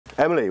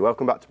Emily,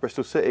 welcome back to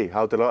Bristol City.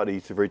 How delighted are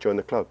you to rejoin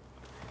the club?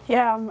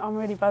 Yeah, I'm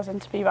really buzzing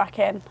to be back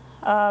in.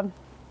 Had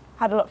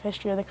a lot of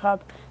history with the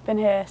club, been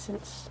here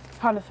since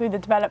kind of through the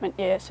development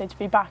year, so to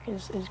be back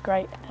is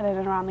great and in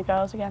and around the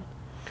girls again.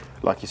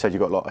 Like you said, you've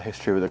got a lot of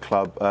history with the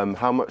club.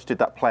 How much did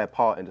that play a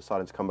part in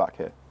deciding to come back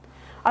here?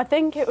 I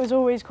think it was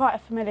always quite a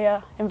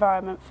familiar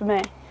environment for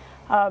me.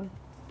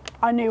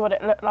 I knew what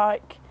it looked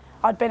like.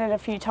 I'd been in a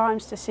few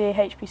times to see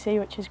HBC,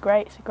 which is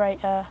great. It's a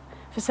great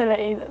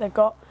facility that they've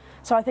got.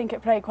 So I think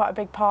it played quite a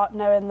big part,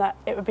 knowing that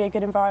it would be a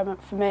good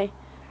environment for me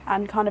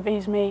and kind of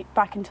ease me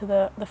back into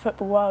the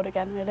football world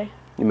again, really.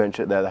 You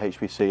mentioned there the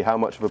HBC. How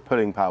much of a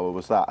pulling power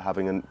was that,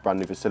 having a brand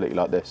new facility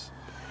like this?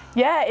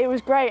 Yeah, it was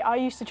great. I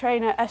used to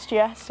train at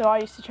SGS, so I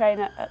used to train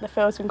at the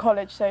Fields in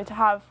college. So to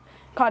have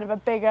kind of a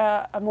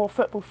bigger, a more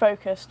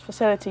football-focused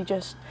facility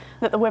just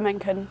that the women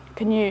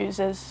can use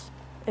is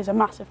a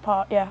massive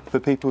part, yeah. For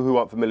people who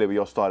aren't familiar with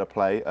your style of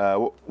play,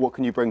 what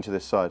can you bring to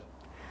this side?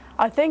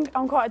 I think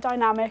I'm quite a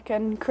dynamic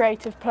and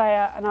creative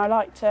player, and I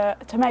like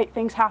to make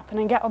things happen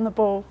and get on the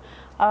ball.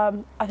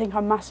 I think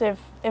I'm massive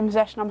in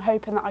possession. I'm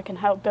hoping that I can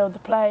help build the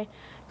play,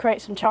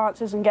 create some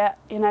chances and get,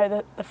 you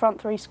know, the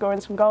front three scoring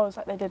some goals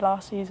like they did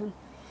last season.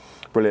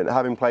 Brilliant.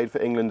 Having played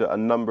for England at a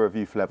number of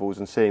youth levels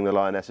and seeing the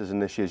Lionesses in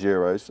this year's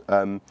Euros,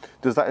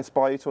 does that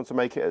inspire you to want to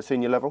make it at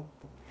senior level?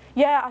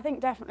 Yeah, I think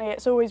definitely.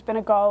 It's always been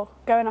a goal,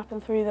 going up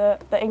and through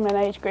the England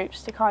age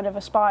groups, to kind of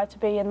aspire to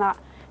be in that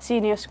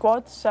senior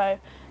squad. So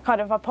kind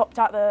of I popped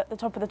out the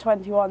top of the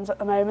 21s at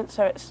the moment,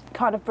 so it's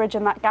kind of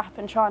bridging that gap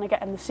and trying to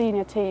get in the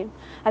senior team.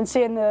 And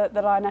seeing the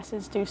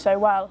Lionesses do so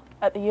well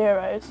at the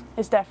Euros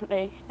is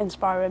definitely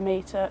inspiring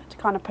me to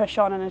kind of push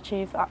on and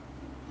achieve that.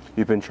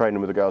 You've been training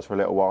with the girls for a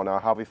little while now.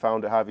 How have you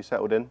found it? How have you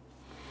settled in?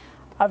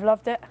 I've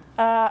loved it.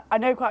 I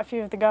know quite a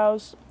few of the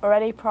girls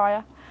already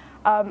prior,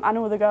 and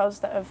all the girls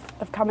that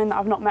have come in that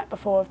I've not met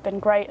before have been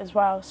great as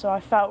well. So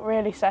I felt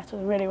really settled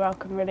and really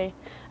welcome really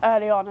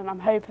early on, and I'm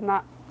hoping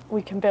that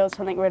we can build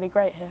something really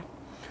great here.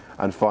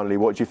 And finally,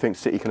 what do you think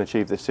City can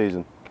achieve this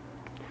season?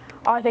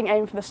 I think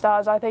aim for the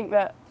stars. I think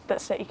that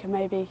City can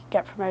maybe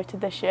get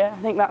promoted this year.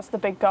 I think that's the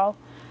big goal.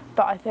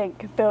 But I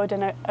think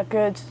building a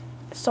good,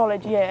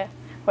 solid year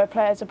where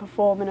players are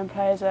performing and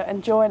players are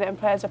enjoying it and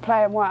players are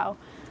playing well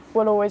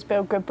will always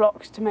build good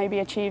blocks to maybe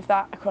achieve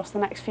that across the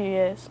next few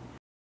years.